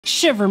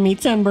Shiver me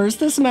timbers,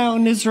 this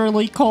mountain is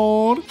really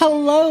cold.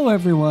 Hello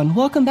everyone,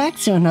 welcome back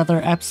to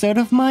another episode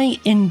of my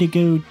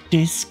Indigo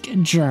disc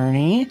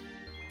journey.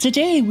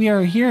 Today we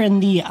are here in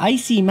the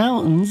icy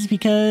mountains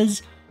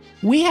because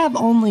we have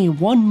only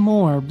one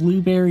more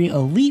Blueberry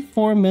Elite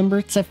Four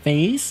member to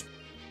face,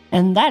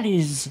 and that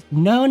is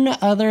none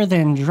other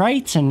than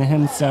Drayton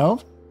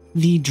himself,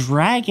 the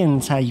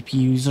dragon type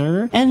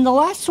user. And the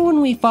last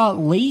one we fought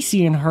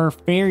Lacey and her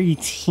fairy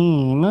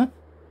team,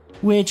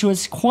 which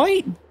was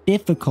quite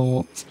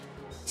difficult.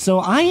 So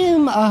I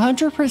am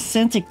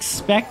 100%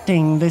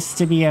 expecting this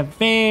to be a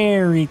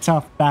very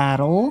tough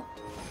battle.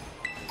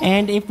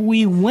 And if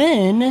we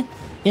win,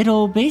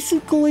 it'll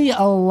basically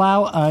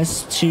allow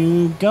us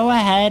to go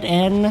ahead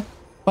and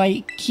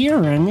fight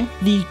Kieran,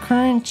 the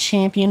current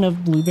champion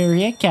of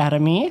Blueberry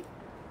Academy.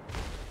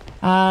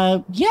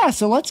 Yeah,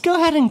 so let's go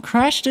ahead and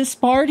crash this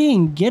party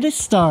and get it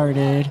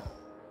started.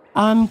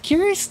 I'm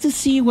curious to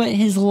see what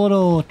his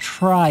little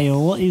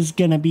trial is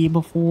gonna be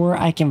before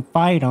I can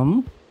fight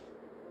him.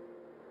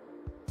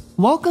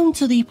 Welcome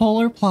to the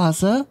Polar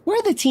Plaza.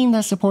 We're the team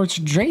that supports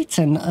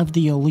Drayton of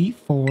the Elite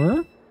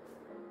Four.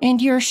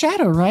 And you're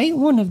Shadow, right?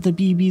 One of the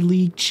BB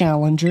League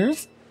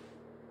challengers.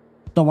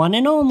 The one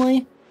and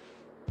only.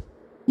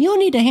 You'll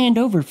need to hand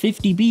over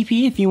 50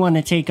 BP if you want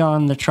to take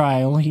on the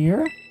trial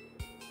here.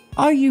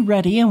 Are you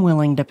ready and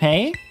willing to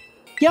pay?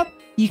 Yep,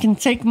 you can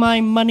take my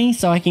money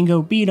so I can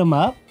go beat him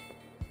up.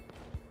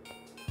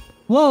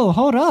 Whoa,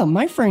 hold up,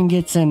 my friend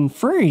gets in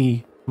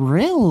free.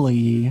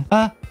 Really?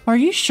 Are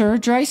you sure,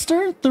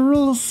 Dryster? The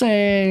rules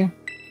say...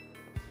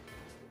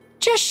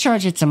 Just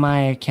charge it to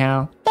my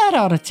account. That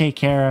ought to take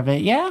care of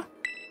it, yeah?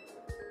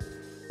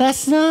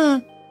 That's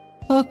not...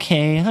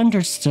 Okay,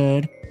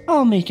 understood.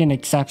 I'll make an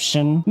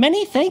exception.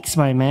 Many thanks,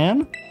 my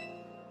man.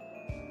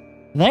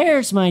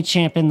 There's my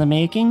champ in the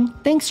making.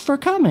 Thanks for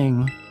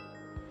coming.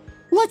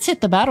 Let's hit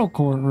the battle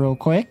court real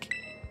quick.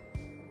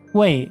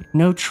 Wait,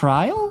 no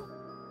trial?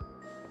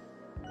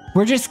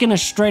 We're just gonna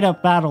straight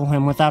up battle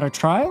him without a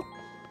trial?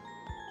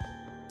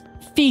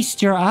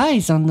 Feast your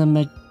eyes on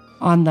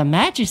the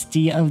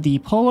majesty of the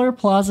Polar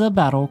Plaza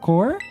battle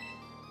court.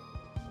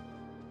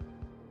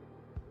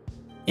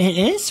 It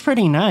is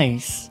pretty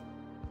nice.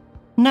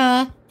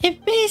 Nah,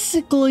 it's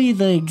basically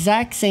the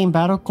exact same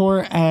battle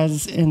court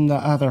as in the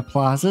other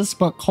plazas,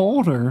 but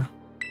colder.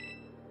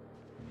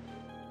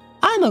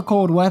 I'm a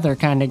cold weather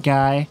kind of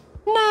guy.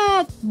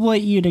 Not what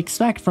you'd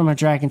expect from a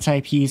dragon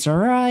type user,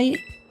 right?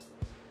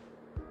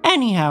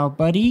 Anyhow,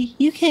 buddy,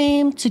 you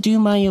came to do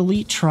my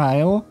elite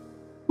trial,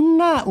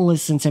 not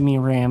listen to me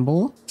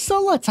ramble, so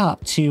let's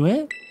hop to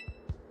it.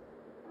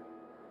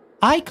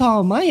 I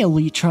call my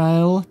elite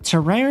trial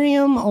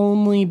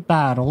terrarium-only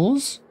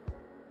battles.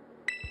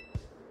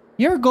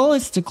 Your goal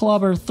is to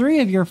clobber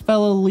 3 of your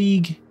fellow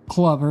league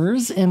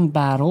clubbers in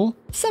battle.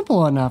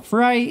 Simple enough,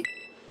 right?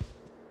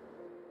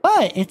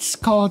 But it's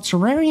called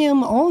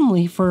terrarium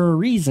only for a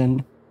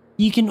reason.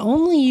 You can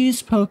only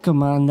use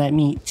Pokemon that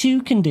meet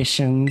 2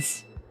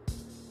 conditions.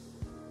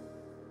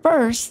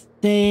 First,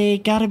 they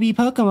gotta be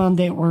Pokemon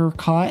that were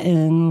caught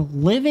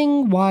in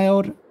living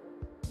wild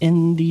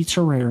in the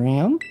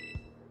terrarium.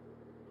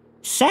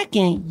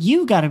 Second,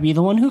 you gotta be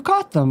the one who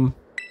caught them.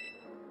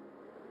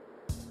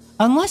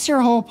 Unless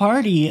your whole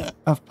party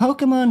of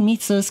Pokemon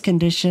meets those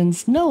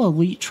conditions, no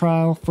elite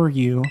trial for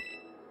you.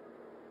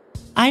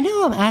 I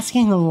know I'm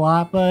asking a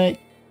lot, but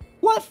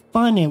what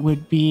fun it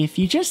would be if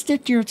you just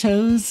dipped your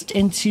toes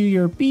into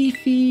your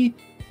beefy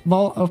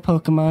vault of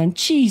Pokemon,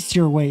 cheesed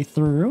your way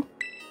through.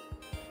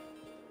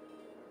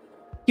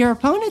 Your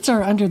opponents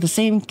are under the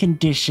same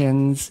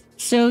conditions,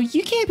 so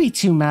you can't be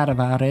too mad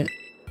about it.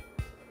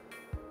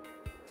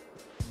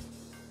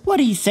 What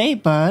do you say,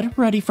 bud?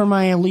 Ready for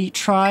my elite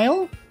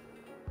trial?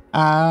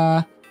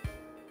 I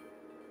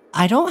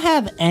don't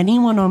have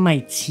anyone on my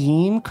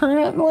team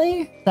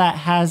currently that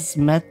has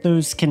met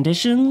those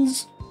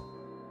conditions,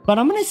 but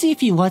I'm gonna see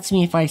if he lets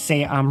me if I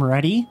say I'm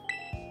ready.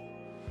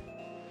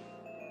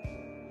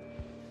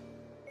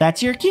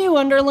 That's your cue,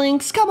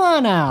 underlings, come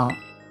on out!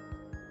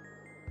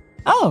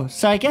 Oh,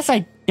 so I guess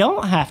I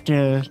don't have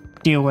to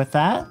deal with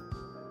that.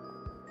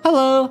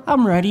 Hello,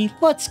 I'm ready,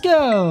 let's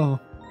go!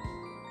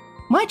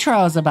 My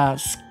trial's about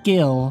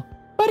skill,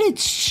 but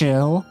it's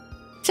chill.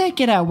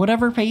 Take it at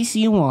whatever pace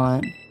you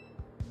want.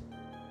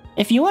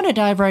 If you want to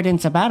dive right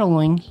into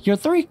battling, your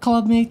 3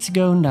 clubmates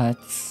go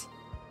nuts.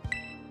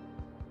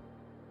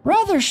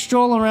 Rather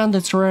stroll around the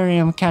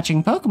terrarium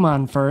catching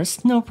Pokemon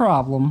first, no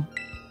problem.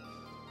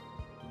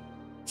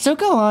 So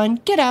go on,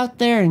 get out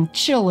there and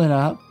chill it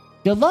up.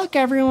 Good luck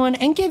everyone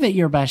and give it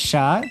your best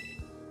shot.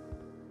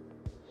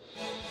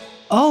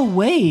 Oh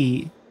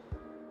wait,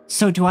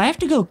 so do I have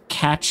to go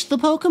catch the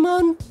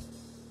Pokemon?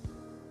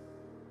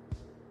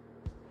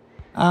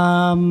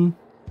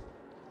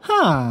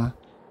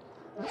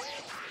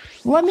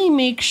 Let me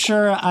make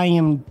sure I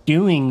am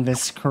doing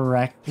this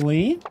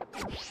correctly.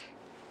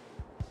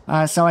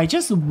 So I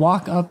just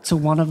walk up to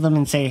one of them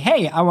and say,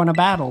 hey, I want to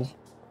battle.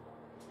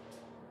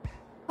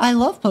 I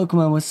love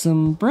Pokemon with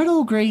some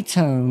brittle gray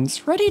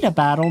tones. Ready to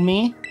battle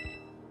me?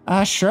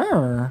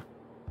 Sure.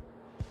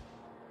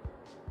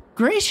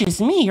 gracious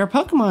me, your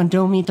Pokemon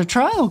don't meet the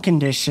trial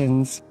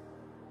conditions.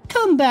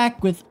 Come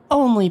back with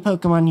only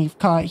Pokemon you've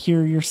caught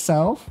here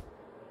yourself.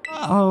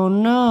 Oh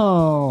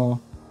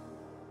no.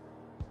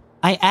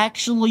 I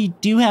actually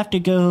do have to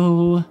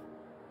go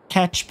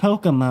catch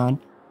Pokemon.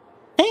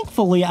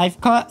 Thankfully, I've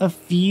caught a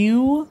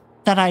few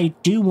that I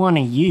do want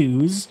to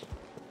use.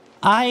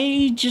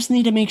 I just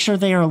need to make sure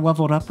they are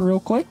leveled up real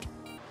quick.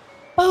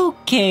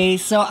 Okay,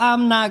 so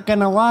I'm not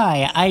gonna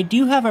lie, I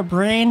do have a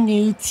brand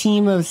new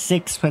team of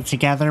 6 put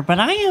together, but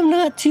I am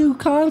not too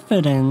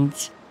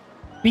confident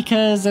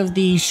because of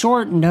the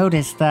short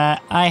notice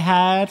that I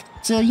had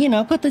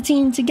to, put the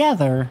team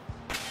together.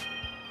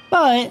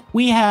 But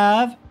we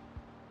have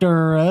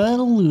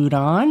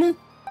Duraludon,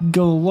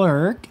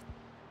 Golurk,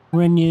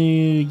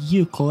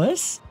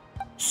 Ranunculus,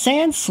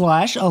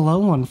 Sandslash, a low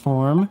one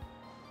form,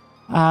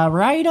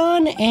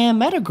 Rhydon, and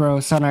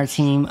Metagross on our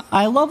team.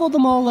 I leveled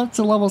them all up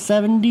to level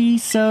 70,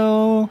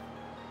 so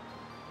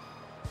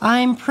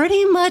I'm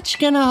pretty much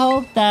gonna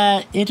hope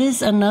that it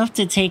is enough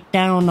to take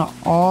down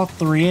all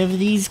 3 of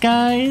these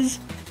guys.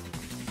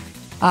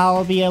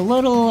 I'll be a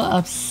little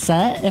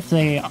upset if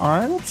they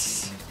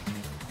aren't,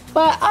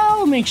 but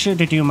I'll make sure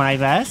to do my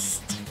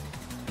best.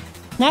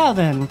 Now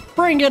then,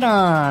 bring it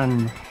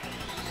on!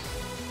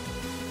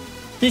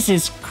 This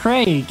is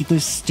Craig, the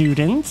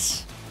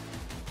student.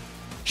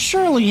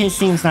 Surely his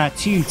team's not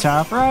too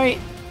tough, right?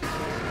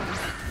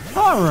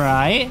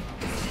 Alright.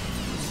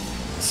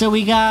 So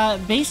we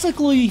got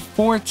basically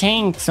 4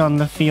 tanks on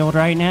the field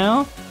right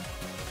now.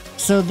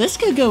 So this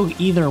could go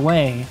either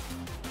way.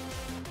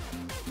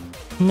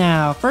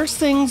 Now, first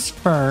things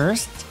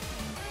first,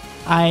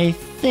 I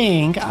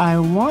think I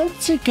want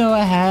to go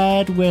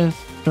ahead with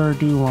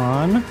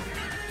Duraludon.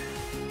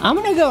 I'm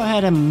gonna go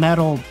ahead and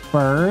Metal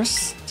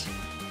Burst.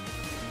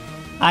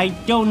 I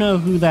don't know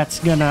who that's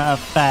gonna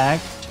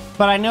affect,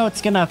 but I know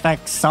it's gonna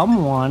affect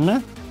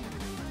someone.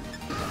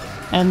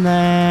 And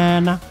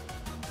then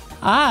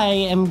I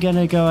am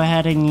gonna go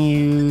ahead and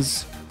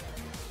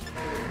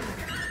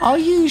I'll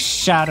use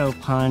Shadow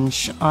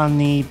Punch on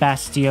the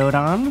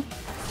Bastiodon.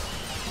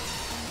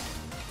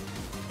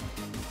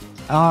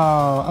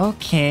 Oh,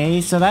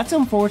 okay, so that's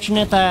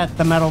unfortunate that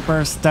the Metal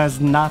Burst does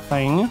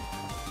nothing.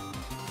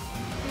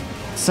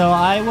 So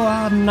I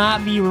will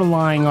not be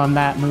relying on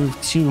that move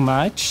too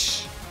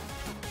much.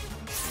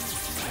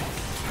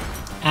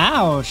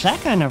 Ouch,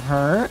 that kind of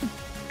hurt.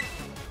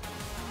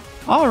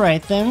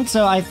 Alright then,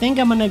 so I think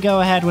I'm gonna go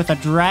ahead with a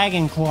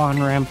Dragon Claw on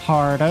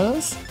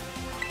Rampardos,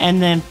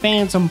 and then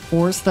Phantom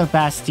Force the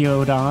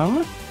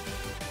Bastiodon.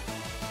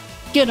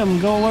 Get him,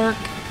 Golurk.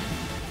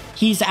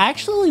 He's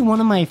actually one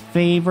of my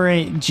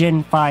favorite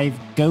Gen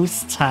 5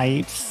 ghost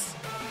types,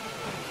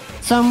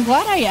 so I'm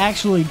glad I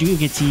actually do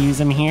get to use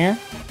him here.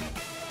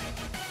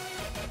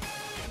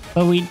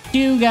 But we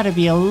do gotta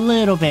be a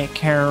little bit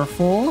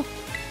careful.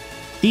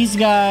 These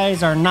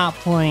guys are not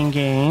playing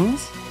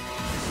games.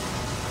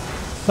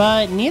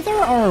 But neither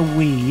are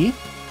we.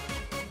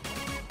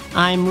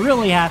 I'm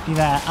really happy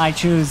that I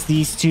chose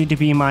these two to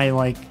be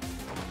my,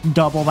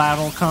 double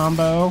battle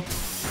combo.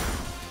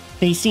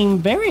 They seem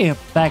very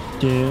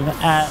effective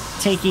at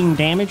taking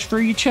damage for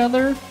each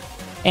other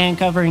and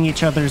covering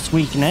each other's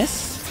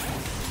weakness.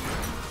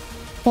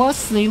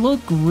 Plus, they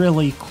look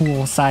really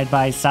cool side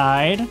by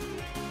side.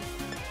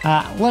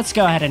 Let's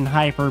go ahead and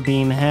Hyper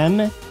Beam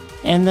him,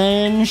 and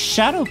then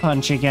Shadow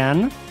Punch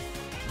again.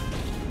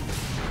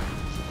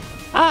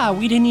 Ah,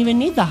 we didn't even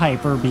need the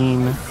Hyper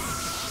Beam.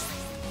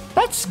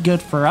 That's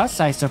good for us,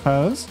 I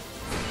suppose.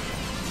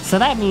 So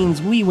that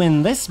means we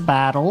win this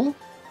battle.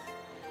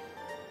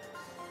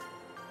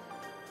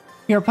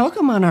 Your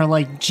Pokemon are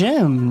like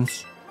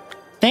gems.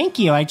 Thank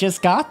you, I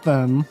just got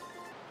them.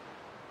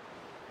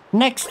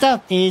 Next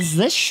up is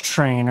this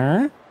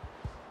trainer.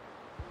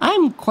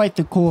 I'm quite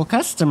the cool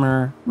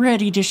customer.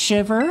 Ready to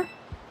shiver?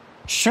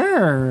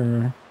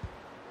 Sure.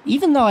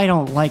 Even though I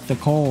don't like the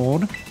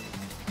cold.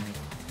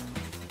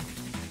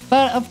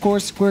 But of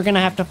course, we're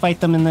gonna have to fight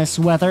them in this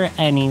weather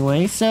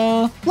anyway,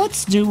 so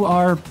let's do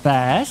our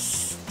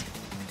best.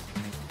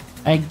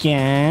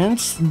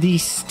 Against the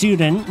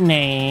student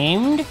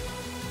named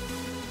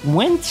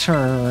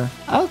Winter.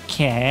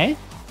 Okay.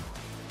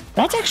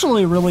 That's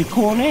actually a really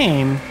cool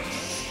name.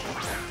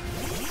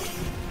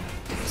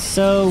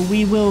 So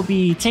we will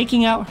be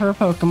taking out her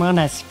Pokemon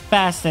as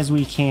fast as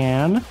we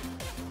can.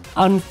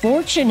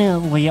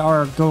 Unfortunately,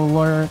 our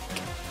Golurk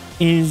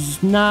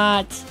is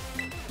not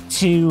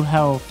too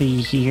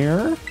healthy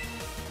here.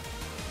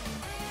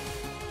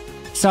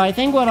 So I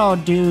think what I'll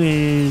do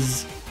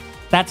is...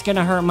 that's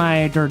gonna hurt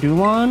my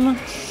Duraludon.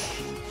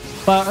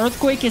 But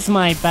Earthquake is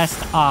my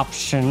best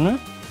option.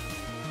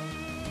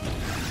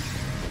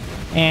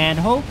 And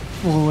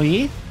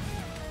hopefully...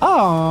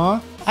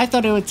 Aw, I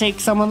thought it would take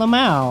some of them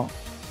out.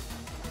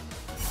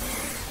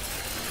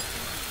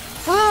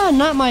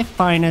 Not my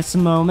finest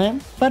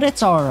moment, but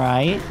it's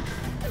alright.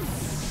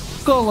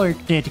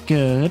 Golurk did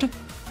good.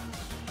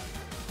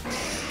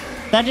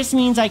 That just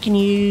means I can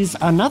use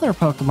another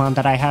Pokemon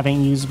that I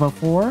haven't used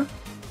before.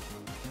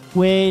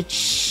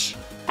 Which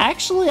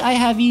Actually, I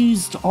have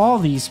used all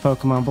these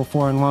Pokemon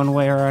before in one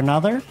way or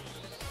another.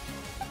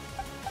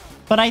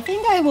 But I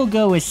think I will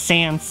go with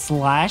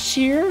Sandslash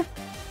here.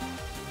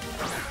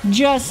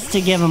 Just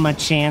to give him a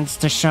chance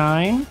to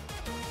shine.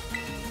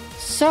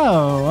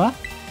 So...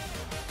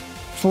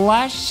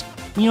 Flash...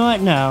 You know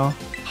what? No.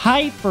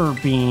 Hyper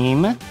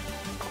Beam.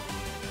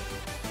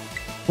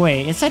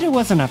 Wait, it said it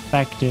wasn't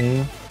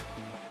effective.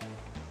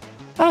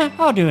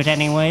 I'll do it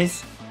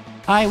anyways.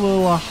 I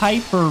will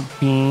Hyper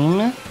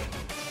Beam.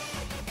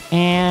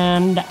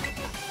 And...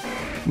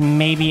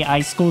 maybe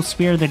Ice School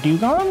Spear the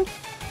Dugong?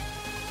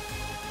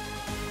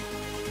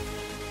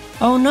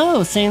 Oh no,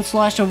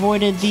 Sandslash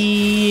avoided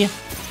the...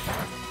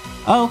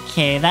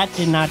 Okay, that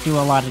did not do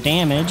a lot of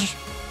damage.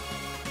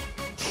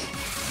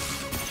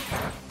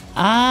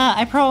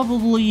 I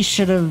probably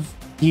should have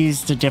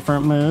used a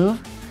different move.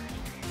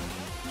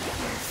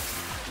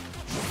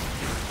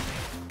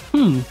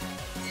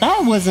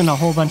 That wasn't a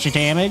whole bunch of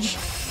damage.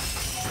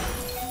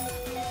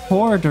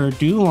 Poor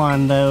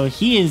Durdulan, though,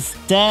 he is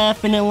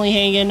definitely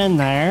hanging in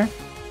there.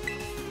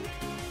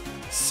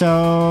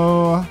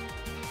 So...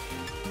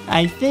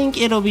 I think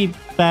it'll be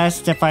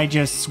best if I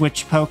just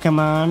switch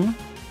Pokemon.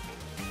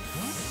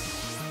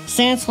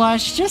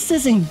 Sandslash just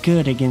isn't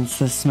good against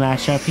this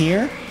matchup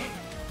here.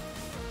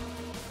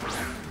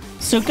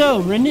 So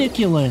go,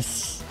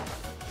 Ranunculus!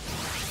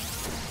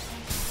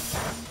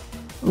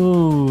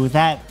 Ooh,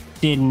 that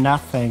did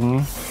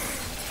nothing.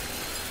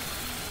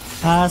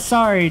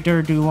 Sorry,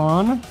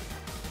 Durdulan.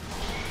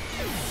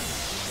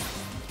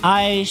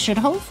 I should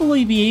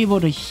hopefully be able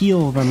to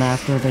heal them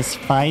after this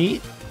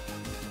fight.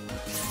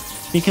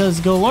 Because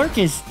Golurk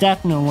is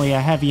definitely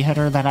a heavy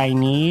hitter that I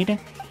need.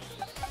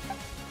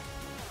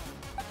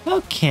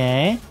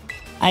 Okay.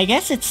 I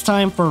guess it's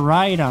time for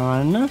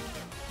Rhydon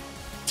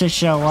to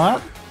show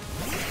up.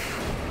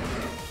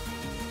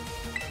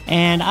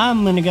 And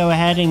I'm gonna go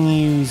ahead and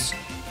use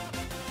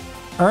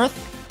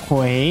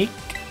Earthquake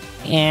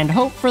and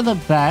hope for the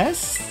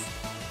best.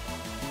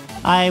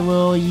 I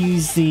will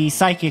use the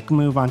Psychic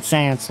move on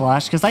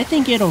Sandslash because I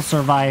think it'll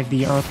survive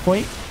the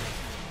Earthquake.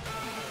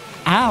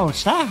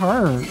 Ouch, that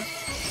hurt.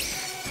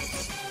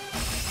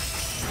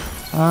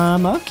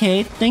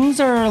 Okay, things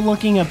are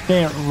looking a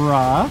bit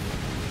rough.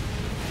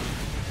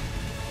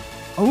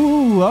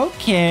 Ooh,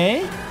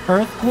 okay.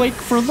 Earthquake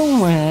for the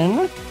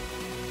win.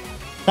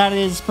 That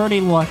is pretty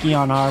lucky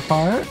on our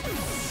part.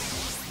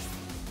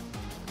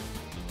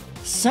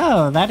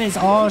 So, that is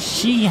all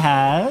she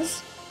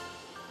has.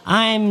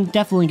 I'm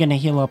definitely gonna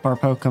heal up our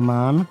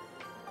Pokemon.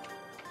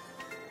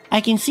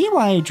 I can see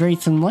why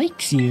Drayton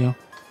likes you.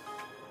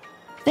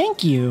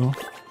 Thank you.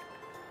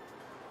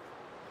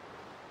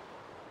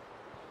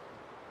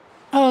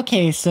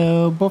 Okay,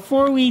 so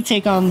before we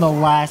take on the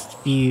last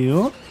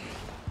few,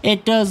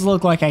 it does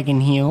look like I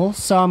can heal,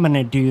 so I'm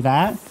gonna do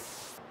that.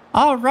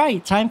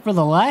 Alright, time for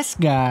the last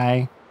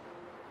guy.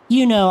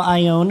 You know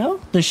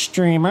Iono, the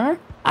streamer.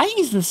 I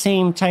use the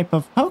same type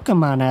of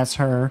Pokemon as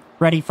her.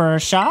 Ready for a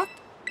shock?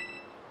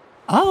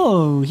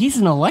 Oh, he's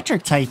an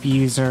electric type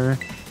user.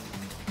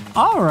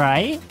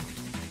 Alright.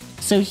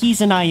 So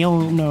he's an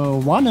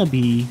Iono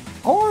wannabe,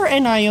 or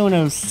an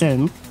Iono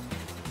simp.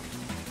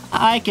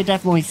 I could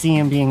definitely see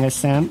him being a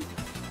simp.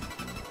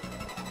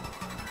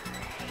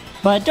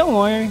 But don't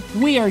worry,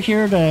 we are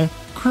here to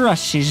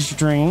crush his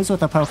dreams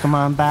with a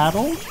Pokemon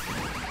battle.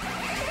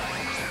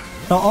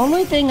 The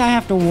only thing I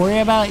have to worry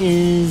about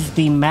is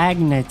the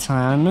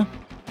Magneton,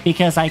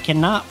 because I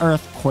cannot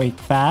Earthquake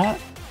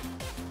that.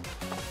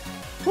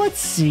 Let's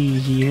see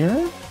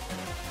here.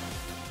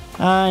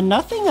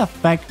 Nothing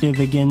effective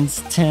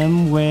against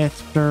him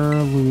with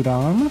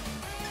Durludon.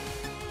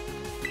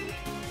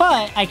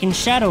 But I can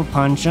Shadow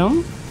Punch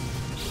him.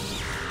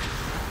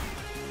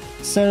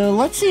 So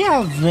let's see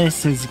how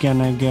this is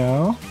gonna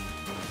go.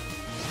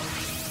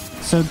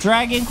 So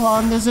Dragon Claw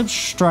and the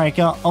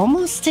Zebstrika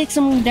almost takes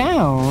him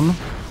down.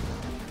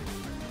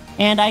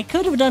 And I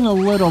could have done a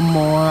little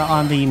more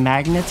on the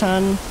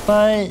Magneton,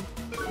 but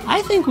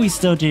I think we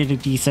still did a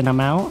decent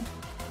amount.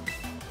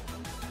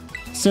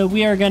 So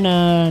we are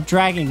gonna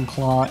Dragon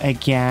Claw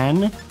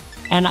again.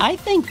 And I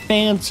think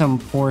Phantom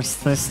Force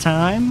this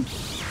time.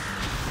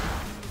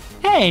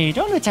 Hey,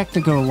 don't attack the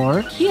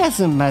Golurk. He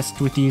hasn't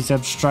messed with you,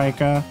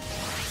 Zebstrika.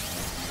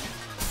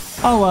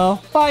 Oh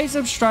well, bye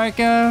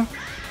Zebstrika.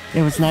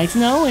 It was nice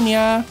knowing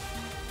ya.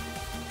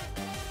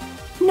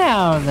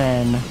 Now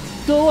then,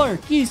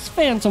 Golurk, use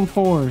Phantom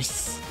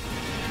Force.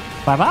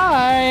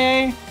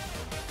 Bye-bye.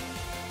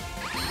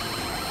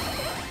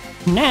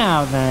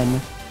 Now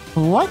then,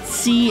 let's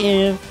see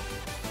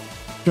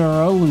if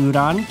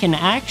Duraludon can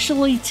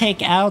actually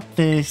take out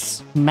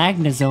this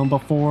Magnezone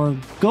before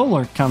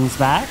Golurk comes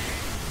back.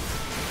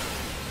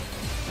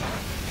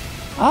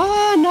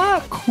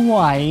 Not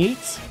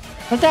quite.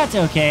 But that's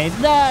okay.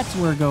 That's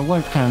where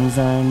Golurk comes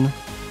in.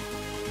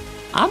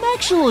 I'm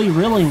actually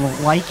really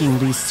liking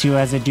these two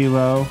as a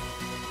duo.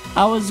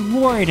 I was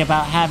worried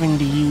about having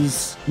to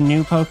use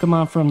new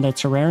Pokemon from the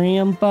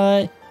terrarium,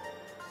 but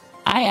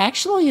I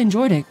actually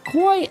enjoyed it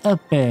quite a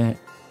bit.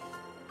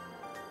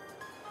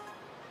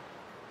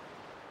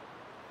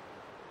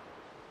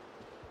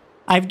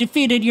 I've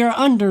defeated your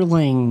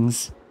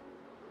underlings.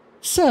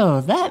 So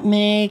that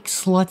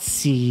makes, let's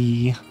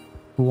see,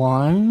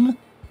 1,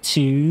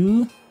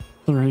 2,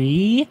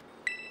 3.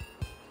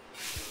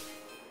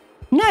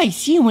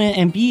 Nice, you went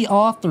and beat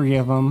all 3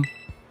 of them.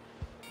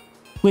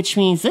 Which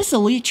means this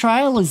elite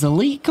trial is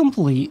elite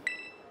complete.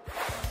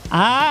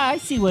 Ah, I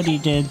see what he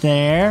did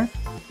there.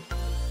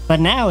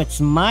 But now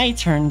it's my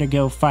turn to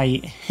go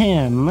fight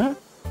him.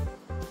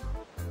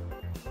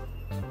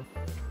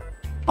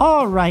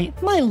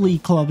 Alright, my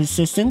Elite Club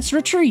assistants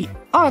retreat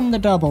on the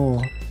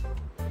double.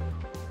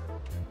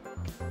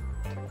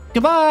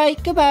 Goodbye,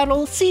 good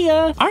battle, see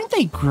ya. Aren't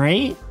they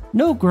great?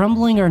 No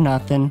grumbling or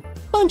nothing.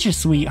 Bunch of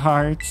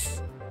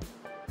sweethearts.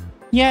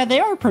 Yeah, they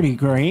are pretty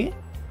great.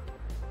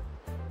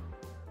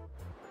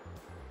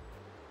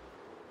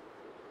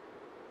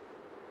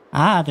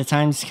 Ah, the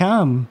time's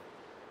come.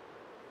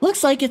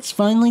 Looks like it's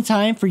finally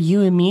time for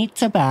you and me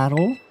to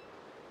battle.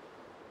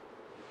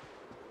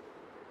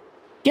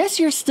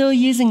 Guess you're still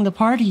using the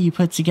party you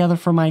put together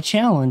for my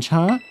challenge,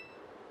 huh?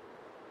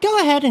 Go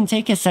ahead and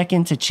take a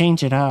second to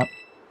change it up.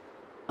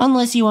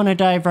 Unless you want to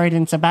dive right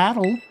into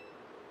battle.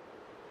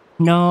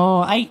 No,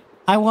 I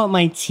want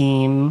my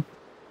team.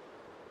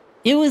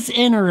 It was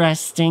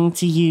interesting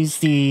to use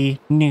the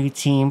new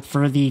team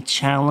for the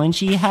challenge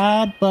he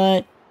had,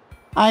 but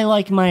I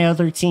like my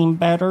other team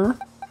better.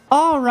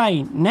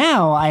 Alright,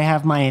 now I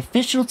have my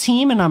official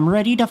team and I'm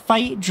ready to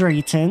fight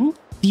Drayton,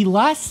 the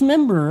last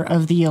member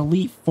of the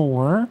Elite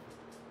Four.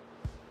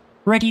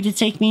 Ready to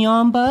take me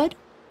on, bud?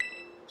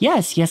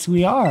 Yes,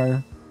 we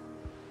are.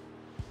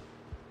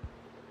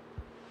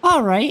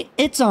 Alright,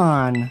 it's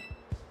on.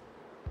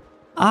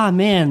 Ah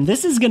man,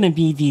 this is gonna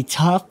be the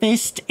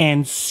toughest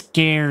and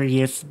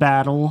scariest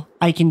battle.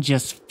 I can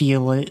just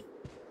feel it.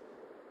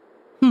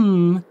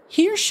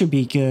 Here should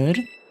be good.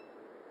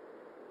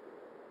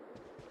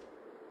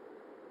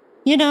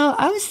 You know,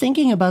 I was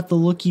thinking about the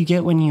look you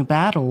get when you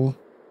battle.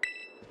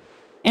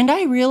 And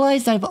I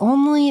realized I've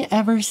only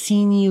ever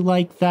seen you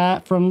like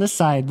that from the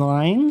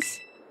sidelines.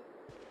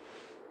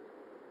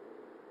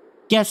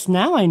 Guess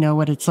now I know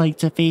what it's like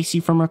to face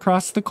you from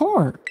across the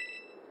court.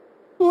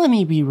 Let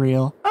me be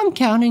real, I'm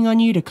counting on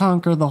you to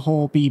conquer the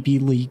whole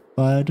BB League,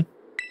 bud.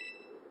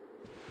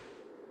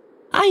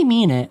 I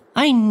mean it,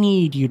 I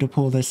need you to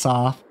pull this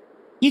off.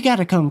 You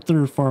gotta come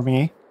through for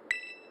me.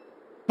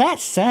 That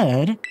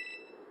said,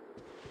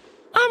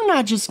 I'm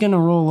not just gonna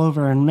roll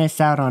over and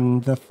miss out on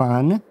the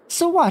fun,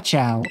 so watch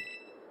out.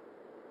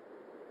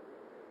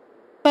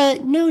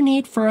 But no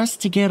need for us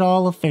to get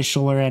all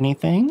official or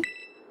anything.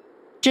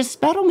 Just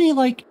battle me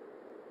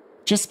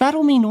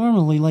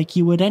normally like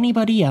you would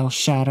anybody else,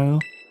 Shadow.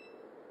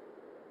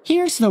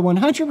 Here's the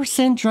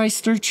 100%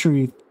 Dryster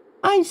truth.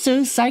 I'm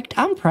so psyched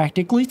I'm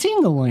practically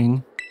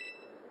tingling.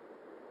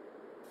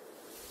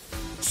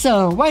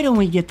 So why don't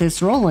we get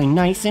this rolling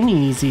nice and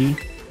easy?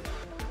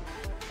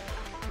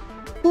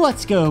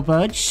 Let's go,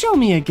 bud. Show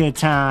me a good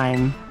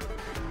time.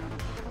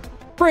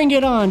 Bring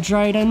it on,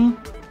 Drayton.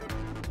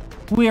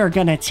 We are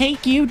gonna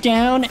take you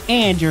down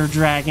and your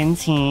dragon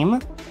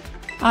team.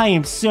 I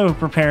am so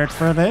prepared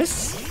for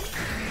this.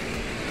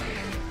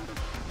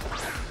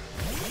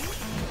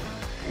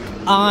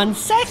 On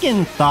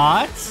second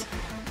thought...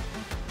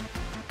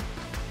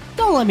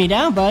 Don't let me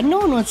down, bud. No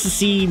one wants to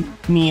see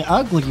me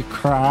ugly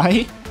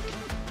cry.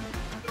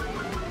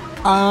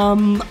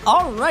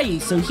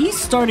 Alright, so he's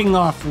starting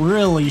off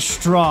really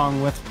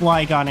strong with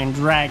Flygon and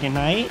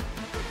Dragonite.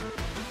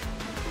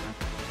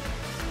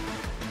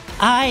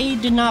 I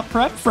did not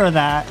prep for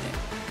that,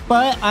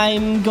 but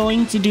I'm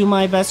going to do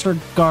my best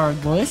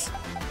regardless.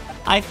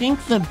 I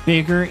think the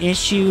bigger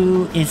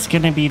issue is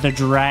going to be the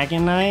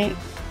Dragonite,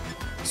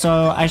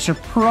 so I should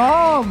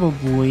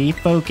probably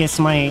focus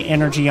my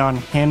energy on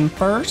him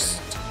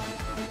first.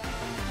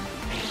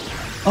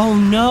 Oh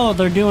no,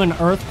 they're doing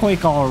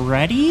Earthquake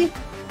already?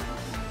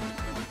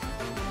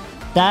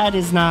 That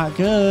is not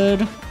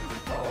good.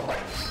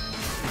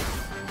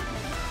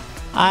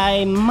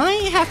 I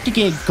might have to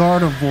get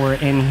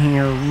Gardevoir in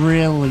here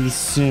really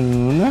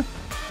soon.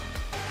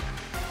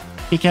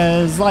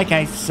 Because, like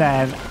I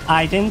said,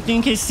 I didn't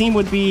think his team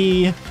would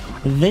be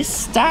this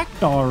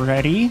stacked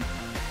already.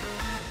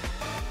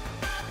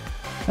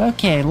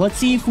 Okay, let's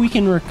see if we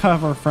can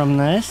recover from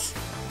this.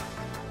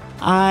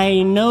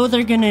 I know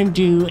they're gonna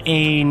do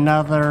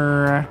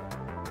another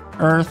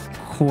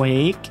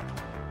Earthquake.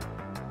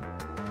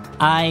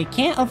 I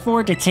can't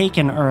afford to take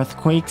an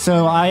Earthquake,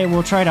 so I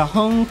will try to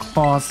Hone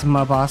Claws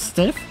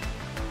Mabustiff.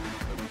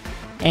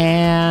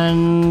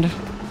 And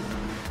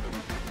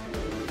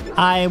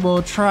I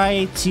will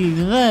try to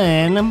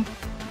then...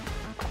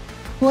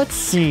 Let's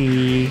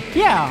see...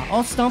 Yeah,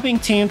 I'll Stomping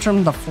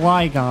Tantrum the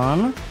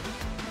Flygon.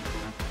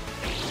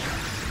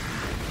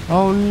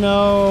 Oh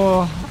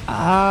no...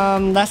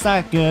 that's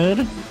not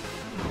good.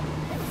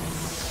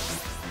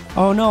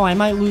 Oh no, I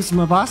might lose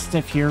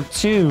Mabustiff here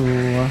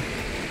too.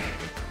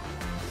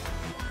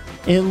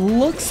 It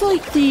looks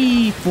like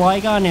the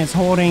Flygon is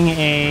holding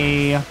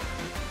a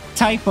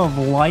type of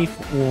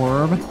life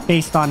orb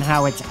based on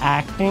how it's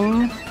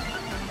acting.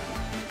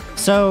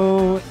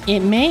 So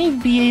it may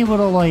be able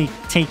to like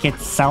take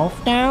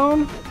itself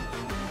down.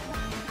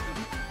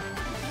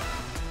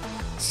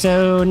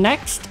 So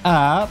next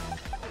up,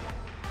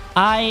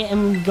 I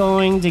am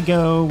going to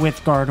go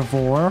with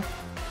Gardevoir.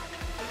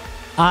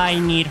 I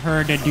need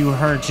her to do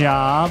her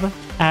job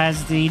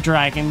as the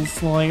Dragon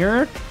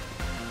Slayer.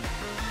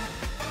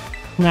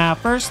 Now,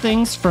 first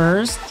things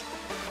first,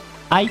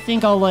 I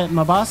think I'll let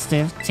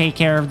Mabustiff take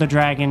care of the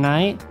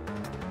Dragonite.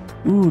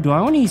 Ooh, do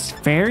I want to use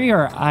Fairy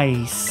or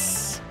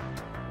Ice?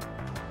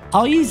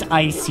 I'll use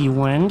Icy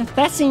Wind.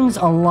 That seems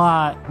a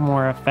lot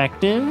more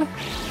effective.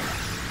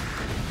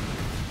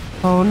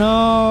 Oh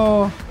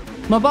no!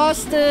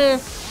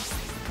 Mabustiff!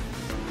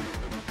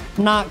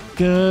 Not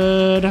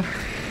good.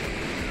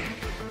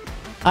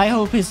 I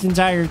hope his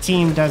entire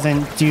team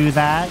doesn't do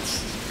that.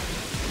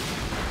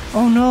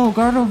 Oh no,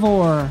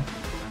 Gardevoir!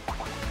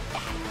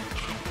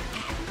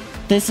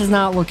 This is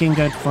not looking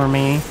good for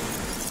me.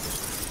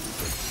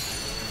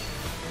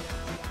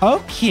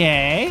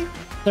 Okay,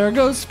 there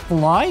goes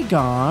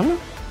Flygon.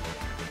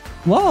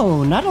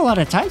 Whoa, not a lot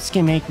of types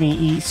can make me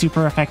eat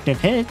super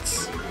effective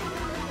hits.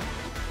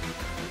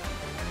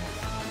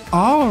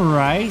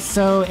 Alright,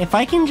 so if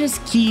I can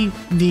just keep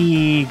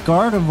the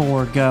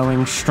Gardevoir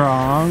going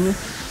strong,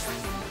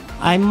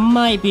 I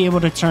might be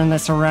able to turn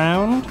this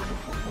around.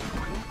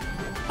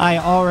 I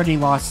already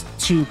lost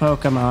 2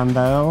 Pokemon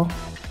though.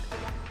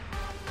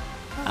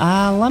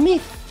 Let me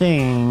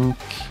think.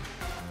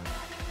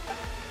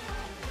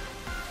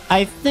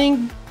 I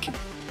think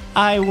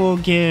I will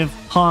give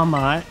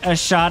Pawmot a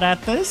shot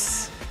at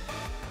this.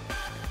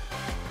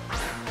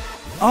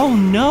 Oh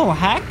no,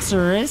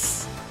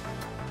 Haxorus!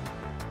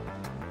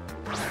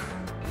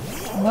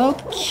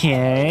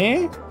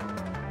 Okay.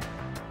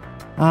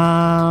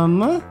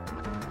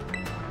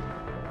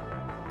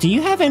 Do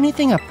you have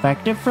anything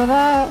effective for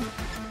that?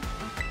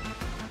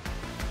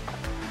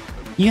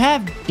 You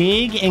have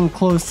Dig and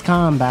Close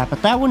Combat,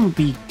 but that wouldn't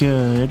be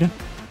good.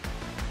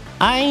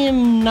 I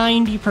am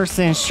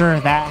 90% sure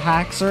that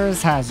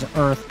Haxorus has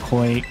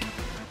Earthquake.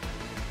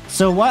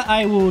 So what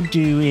I will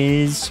do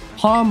is,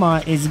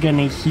 Pawmot is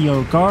gonna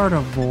heal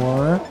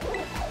Gardevoir,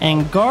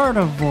 and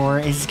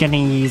Gardevoir is gonna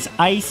use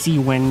Icy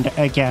Wind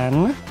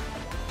again.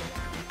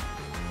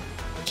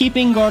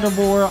 Keeping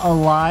Gardevoir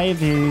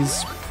alive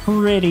is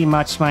pretty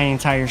much my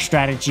entire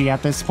strategy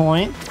at this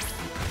point.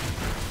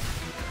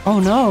 Oh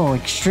no,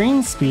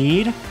 Extreme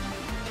Speed.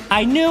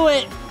 I knew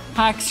it!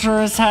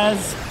 Haxorus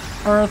has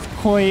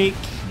Earthquake.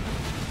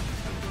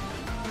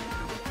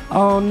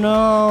 Oh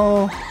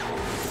no.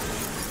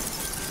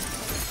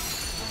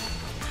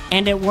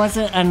 And it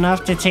wasn't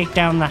enough to take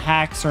down the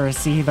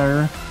Haxorus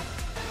either.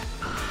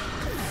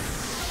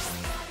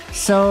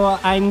 So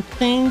I'm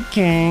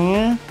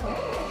thinking,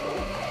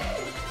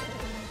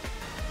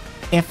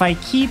 if I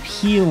keep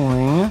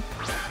healing...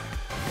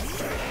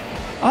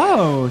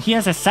 Oh, he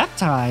has a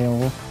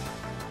Sceptile.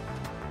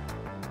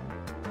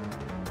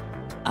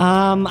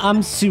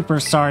 I'm super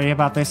sorry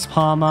about this,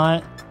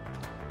 Pawmot.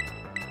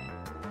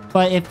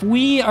 But if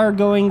we are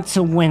going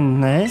to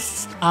win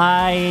this,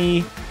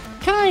 I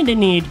kinda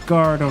need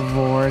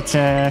Gardevoir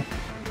to,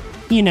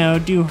 you know,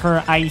 do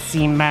her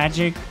icy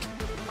magic.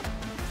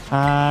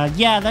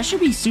 Yeah, that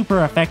should be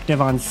super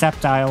effective on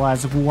Sceptile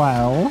as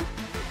well.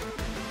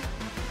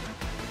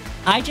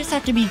 I just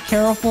have to be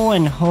careful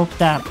and hope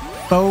that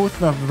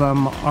both of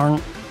them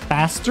aren't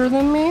faster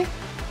than me.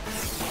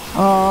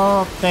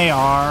 Oh, they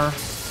are.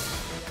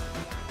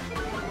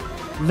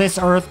 This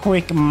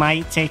Earthquake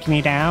might take me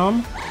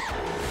down.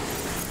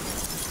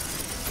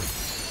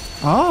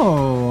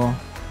 Oh.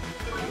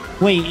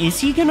 Wait, is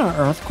he gonna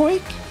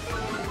Earthquake?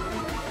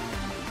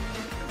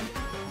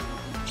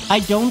 I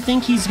don't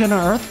think he's gonna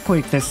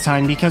Earthquake this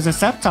time because of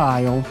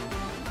Sceptile.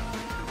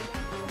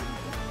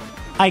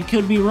 I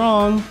could be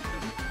wrong.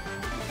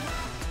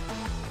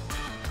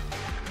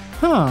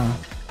 Huh.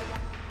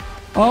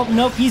 Oh,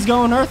 nope, he's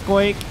going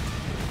Earthquake.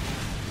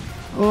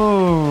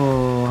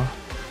 Oh.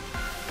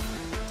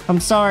 I'm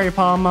sorry,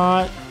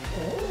 Pawmot.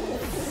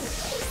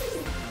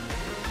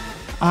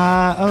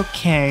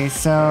 Okay,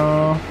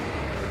 so...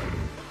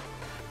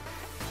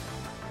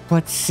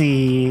 Let's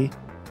see.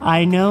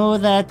 I know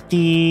that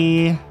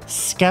the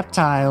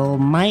Sceptile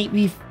might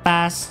be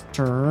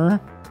faster.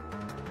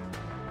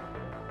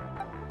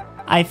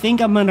 I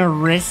think I'm gonna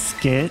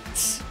risk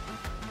it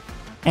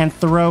and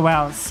throw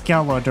out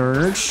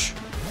Skeledirge.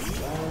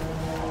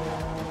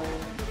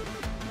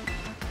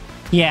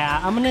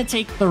 Yeah, I'm gonna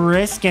take the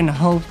risk and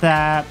hope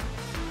that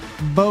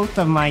both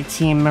of my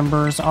team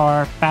members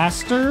are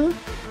faster.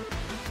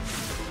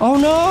 Oh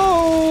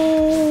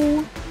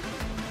no!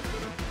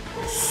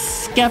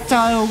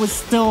 Sceptile was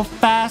still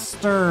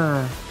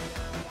faster.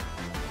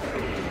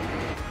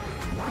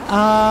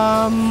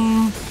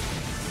 I'm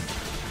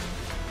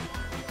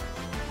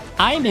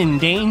in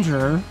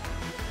danger.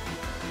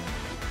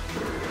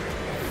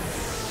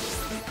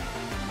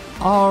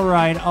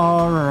 Alright,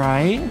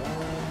 alright.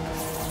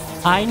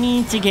 I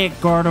need to get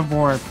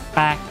Gardevoir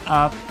back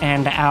up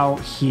and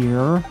out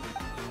here.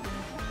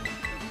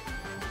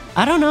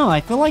 I don't know,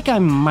 I feel like I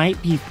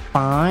might be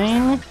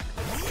fine.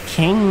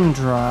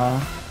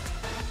 Kingdra.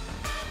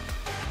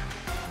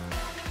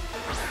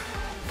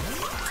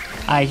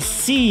 I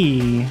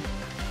see.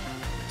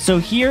 So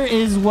here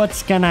is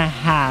what's gonna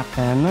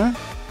happen.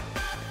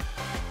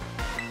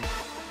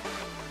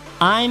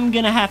 I'm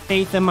gonna have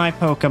faith in my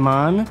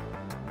Pokemon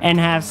and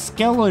have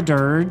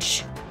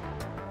Skeledirge.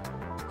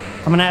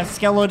 I'm gonna have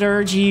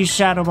Skeledirge use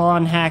Shadow Ball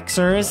on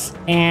Haxorus,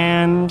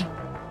 and...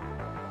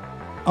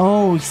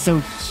 oh, so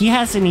he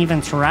hasn't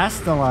even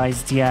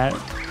terrestrialized yet.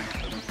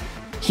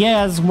 He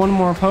has one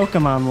more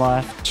Pokemon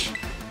left.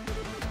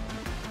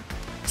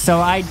 So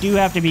I do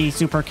have to be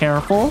super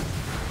careful.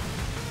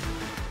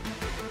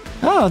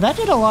 Oh, that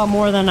did a lot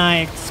more than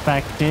I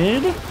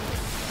expected.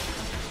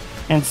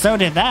 And so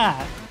did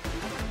that.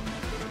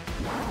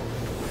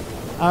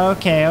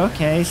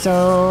 Okay,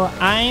 so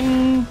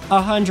I'm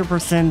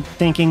 100%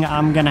 thinking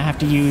I'm gonna have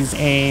to use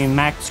a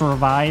Max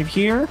Revive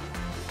here.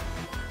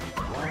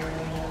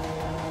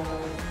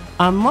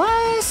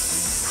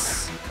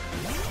 Unless...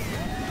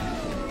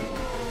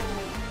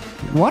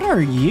 what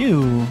are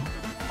you?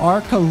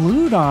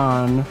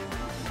 Archaludon.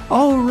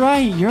 Oh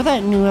right, you're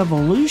that new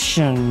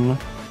evolution.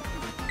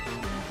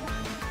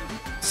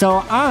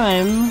 So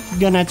I'm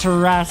gonna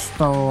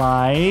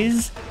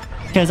terrestrialize,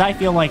 because I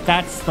feel like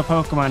that's the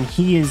Pokemon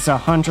he is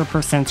 100%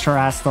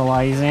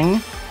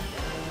 terrestrializing.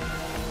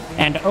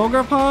 And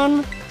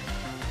Ogerpon,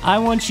 I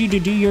want you to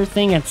do your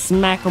thing and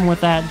smack him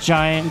with that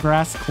giant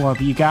grass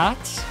club you got.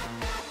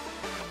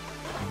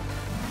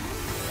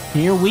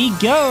 Here we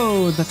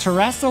go, the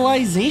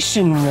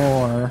terrestrialization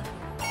war.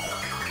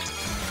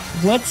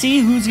 Let's see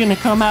who's gonna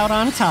come out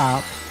on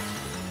top.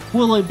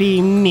 Will it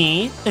be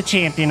me, the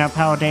champion of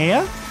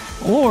Paldea,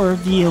 or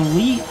the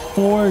Elite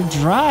Four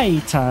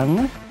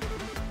Drayton?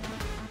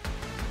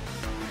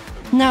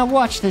 Now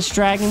watch this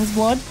dragon's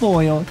blood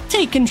boil.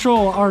 Take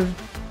control,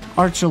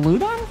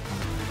 Archaludon?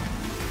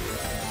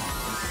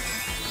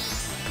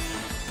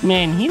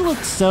 Man, he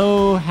looks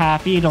so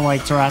happy to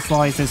like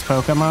terrestrialize his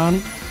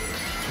Pokemon.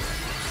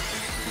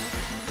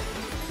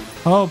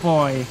 Oh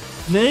boy,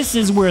 this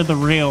is where the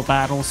real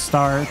battle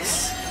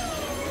starts.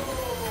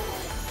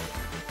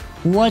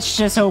 Let's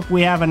just hope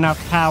we have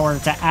enough power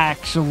to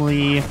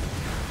actually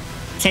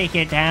take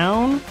it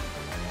down.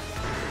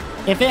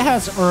 If it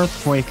has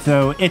Earthquake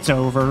though, it's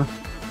over.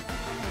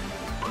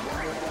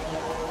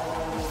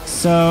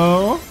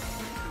 So,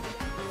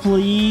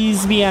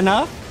 please be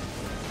enough.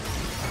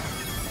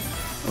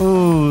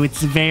 Ooh,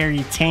 it's very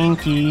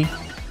tanky.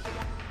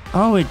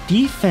 Oh, a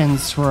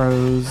defense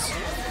rose.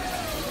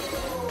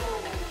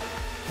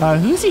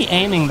 Who's he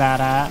aiming that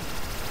at?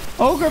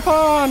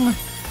 Ogerpon!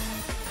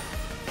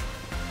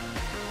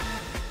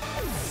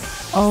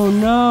 Oh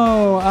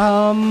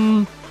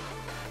no,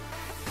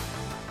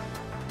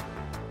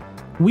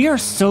 we are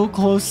so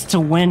close to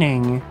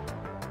winning.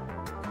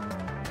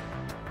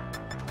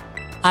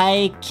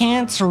 I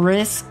can't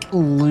risk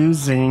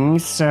losing,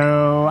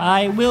 so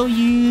I will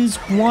use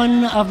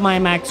one of my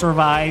Max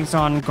Revives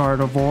on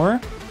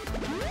Gardevoir,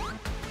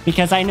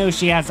 because I know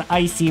she has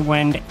Icy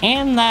Wind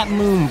and that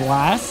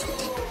Moonblast.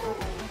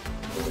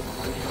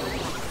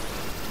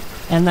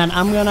 And then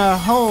I'm gonna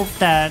hope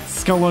that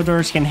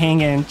Skeledirge can hang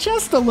in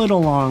just a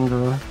little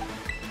longer.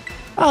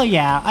 Oh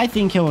yeah, I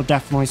think he'll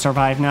definitely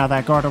survive now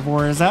that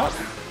Gardevoir is up.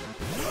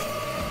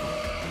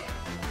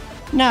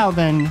 Now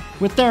then,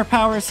 with their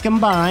powers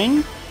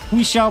combined,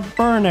 we shall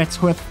burn it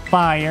with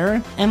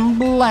fire and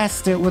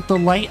blast it with the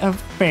light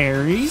of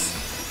fairies.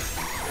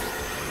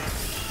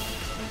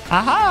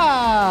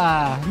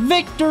 Aha!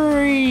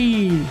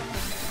 Victory!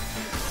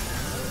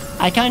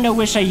 I kinda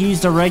wish I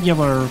used a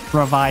regular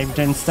revived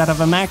instead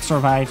of a max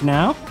revive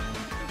now,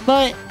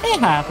 but it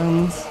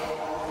happens.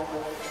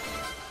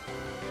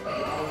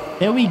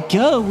 There we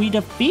go, we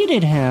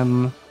defeated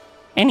him,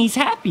 and he's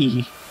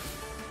happy.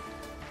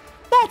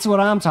 That's what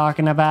I'm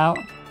talking about.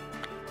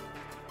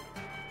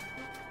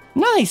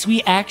 Nice,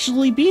 we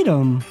actually beat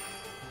him.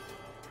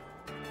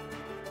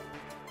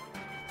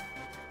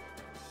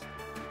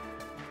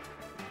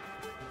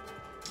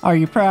 Are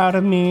you proud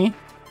of me?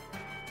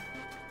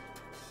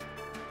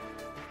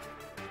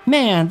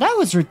 Man, that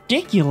was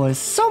ridiculous.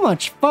 So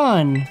much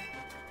fun.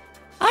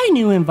 I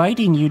knew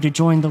inviting you to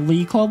join the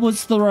League Club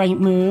was the right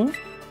move.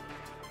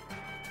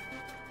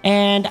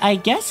 And I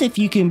guess if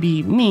you can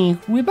beat me,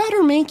 we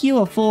better make you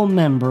a full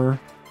member.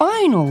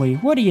 Finally,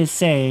 what do you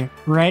say?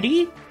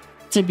 Ready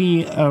to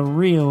be a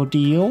real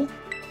deal?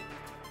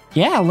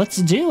 Yeah, let's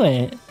do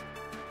it.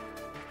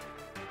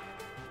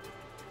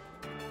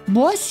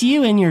 Bless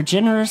you and your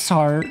generous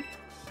heart.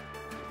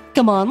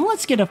 Come on,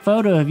 let's get a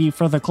photo of you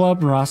for the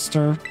club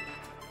roster.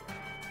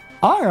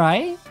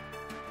 Alright.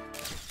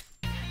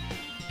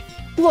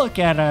 Look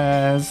at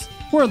us.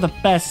 We're the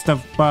best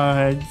of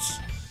buds.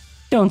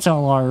 Don't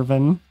tell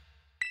Arvin.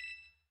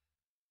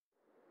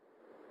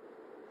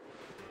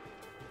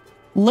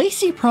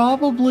 Lacey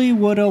probably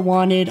would have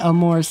wanted a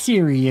more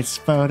serious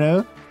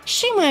photo.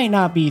 She might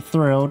not be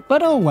thrilled,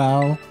 but oh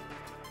well.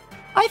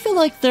 I feel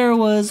like there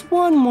was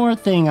one more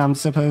thing I'm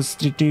supposed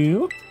to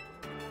do.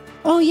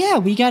 Oh yeah,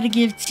 we gotta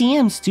give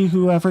TMs to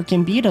whoever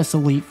can beat us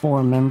Elite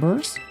Four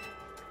members.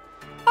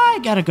 I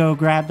gotta go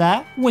grab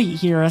that. Wait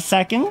here a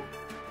second.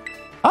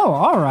 Oh,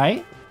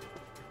 alright.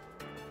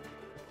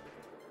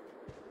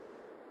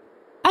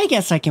 I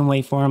guess I can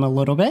wait for him a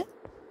little bit.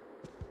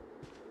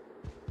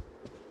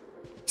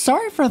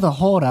 Sorry for the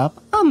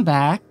hold-up. I'm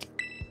back.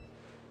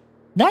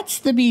 That's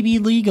the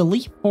BB League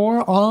Elite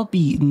Four all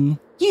beaten.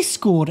 You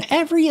schooled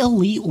every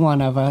elite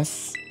one of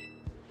us.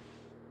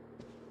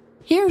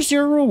 Here's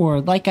your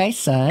reward, like I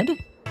said.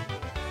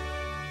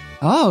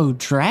 Oh,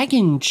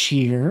 Dragon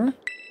Cheer.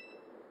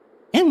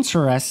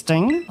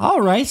 Interesting.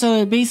 Alright,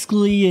 so it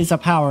basically is a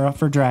power-up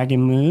for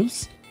dragon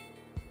moves.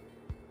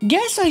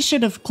 Guess I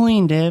should have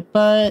cleaned it,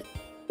 but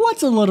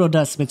what's a little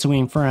dust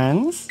between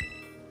friends?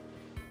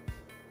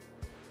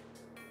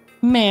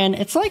 Man,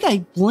 it's like I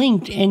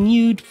blinked and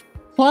you'd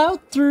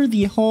plowed through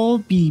the whole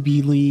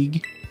BB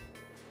League.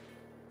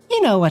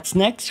 You know what's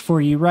next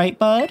for you, right,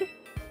 bud?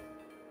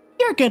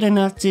 You're good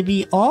enough to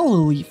be all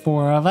Elite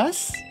Four of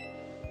us.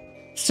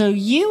 So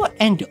you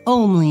and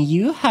only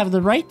you have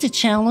the right to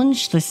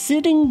challenge the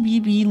sitting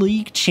BB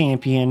League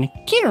champion,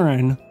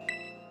 Kieran.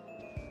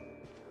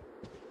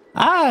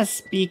 Ah,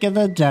 speak of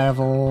the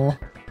devil.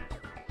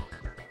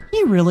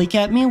 You really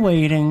kept me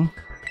waiting.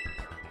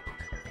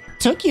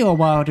 Took you a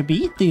while to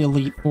beat the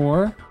Elite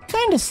Four.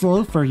 Kinda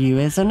slow for you,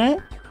 isn't it?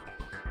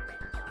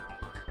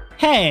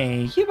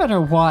 Hey, you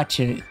better watch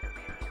it.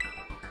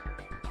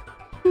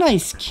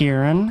 Nice,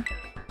 Kieran.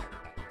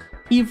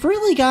 You've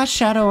really got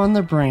Shadow on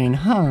the brain,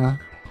 huh?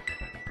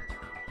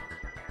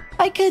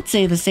 I could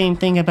say the same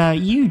thing about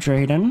you,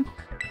 Drayton.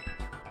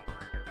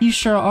 You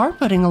sure are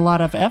putting a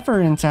lot of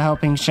effort into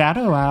helping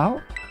Shadow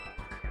out.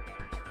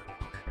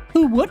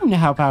 Who wouldn't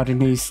help out a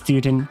new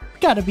student?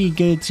 Gotta be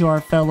good to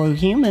our fellow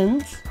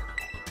humans.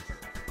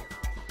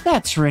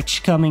 That's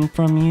rich coming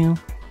from you.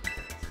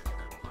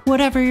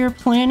 Whatever you're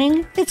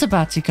planning, it's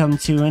about to come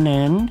to an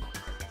end.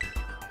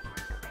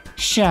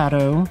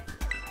 Shadow.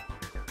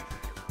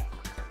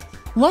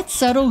 Let's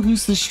settle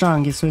who's the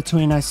strongest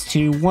between us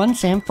two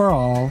once and for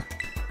all.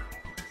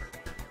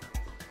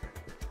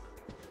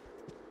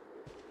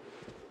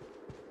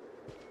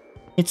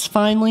 It's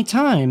finally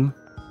time.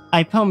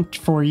 I pumped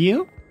for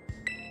you.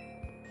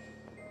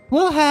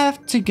 We'll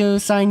have to go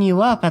sign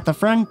you up at the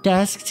front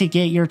desk to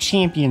get your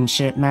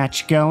championship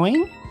match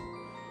going.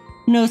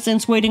 No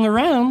sense waiting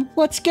around,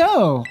 let's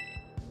go!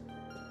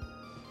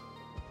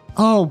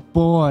 Oh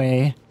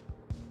boy.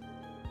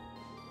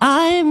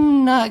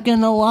 I'm not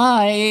gonna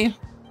lie.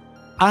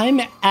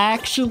 I'm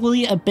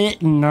actually a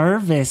bit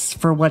nervous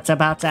for what's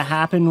about to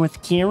happen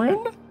with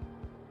Kieran.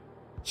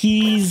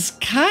 He's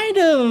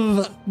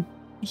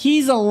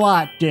a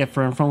lot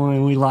different from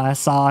when we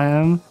last saw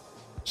him.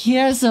 He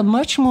has a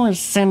much more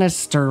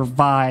sinister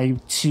vibe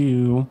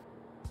too.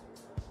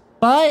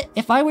 But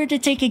if I were to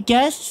take a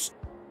guess,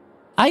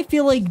 I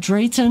feel like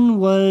Drayton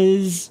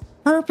was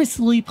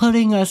purposely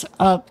putting us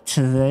up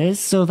to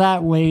this so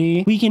that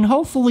way we can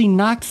hopefully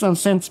knock some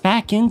sense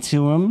back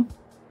into him.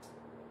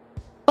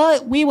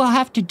 But we will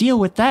have to deal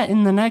with that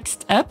in the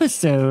next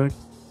episode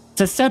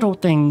to settle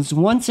things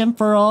once and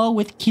for all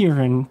with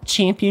Kieran,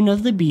 champion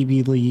of the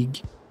BB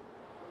League.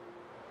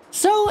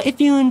 So if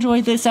you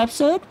enjoyed this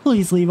episode,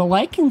 please leave a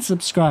like and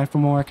subscribe for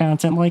more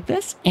content like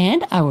this,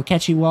 and I will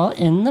catch you all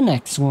in the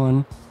next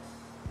one.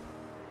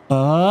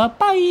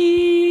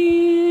 Bye-bye!